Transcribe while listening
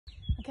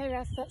Okay,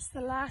 Raf, that's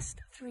the last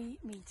 3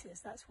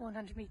 meters. That's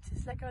 100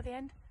 meters. Let go at the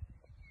end.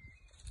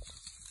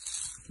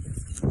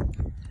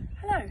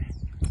 Hello.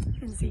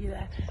 Didn't see you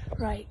there.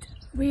 Right.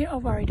 We are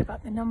worried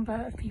about the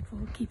number of people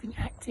keeping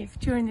active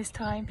during this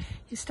time.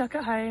 You're stuck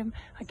at home.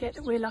 I get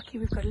that we're lucky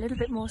we've got a little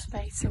bit more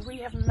space, so we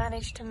have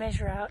managed to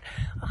measure out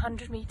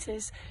 100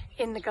 meters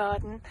in the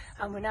garden,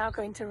 and we're now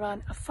going to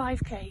run a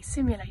 5k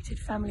simulated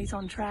Families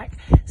on Track.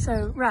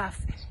 So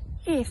Raf,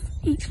 if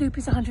each loop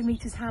is 100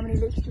 meters, how many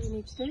loops do we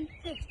need to do?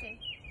 50.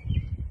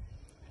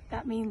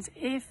 That means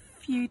if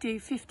you do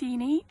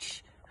 15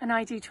 each and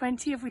I do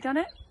 20, have we done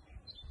it?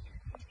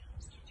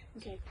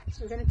 Okay,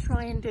 so we're going to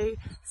try and do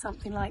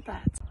something like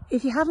that.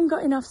 If you haven't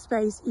got enough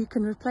space, you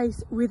can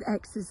replace with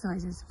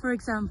exercises. For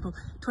example,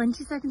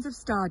 20 seconds of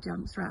star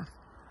jumps, Raf,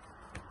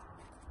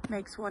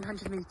 makes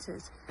 100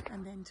 meters,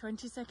 and then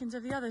 20 seconds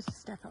of the other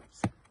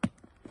step-ups.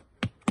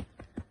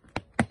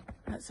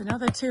 That's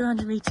another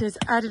 200 meters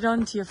added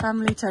on to your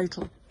family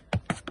total.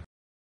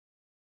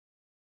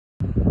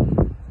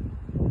 Come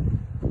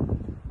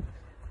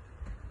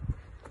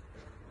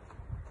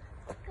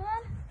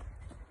on.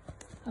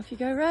 Off you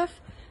go,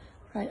 Raf.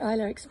 Right,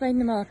 Isla, explain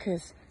the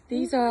markers.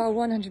 These are our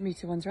 100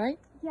 meter ones, right?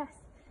 Yes.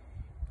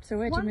 So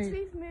where do you move? Once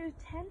we've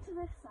moved 10 to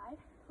this side,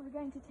 we're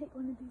going to take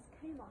one of these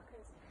K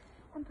markers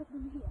and put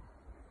them here.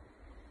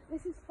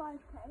 This is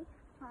 5k,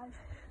 5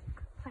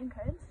 time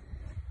codes.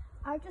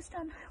 I've just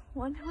done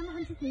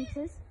 100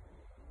 meters,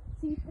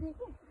 so you put it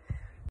here.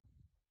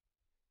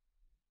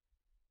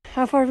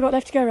 How far have we got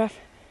left to go, Raf?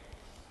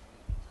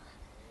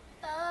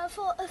 5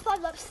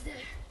 laps to do.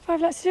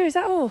 5 laps to do, is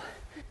that all?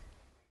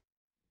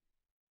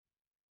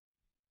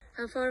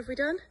 How far have we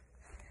done?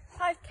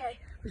 5k.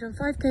 We've done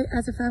 5k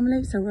as a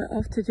family, so we're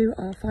off to do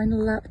our final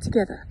lap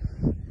together.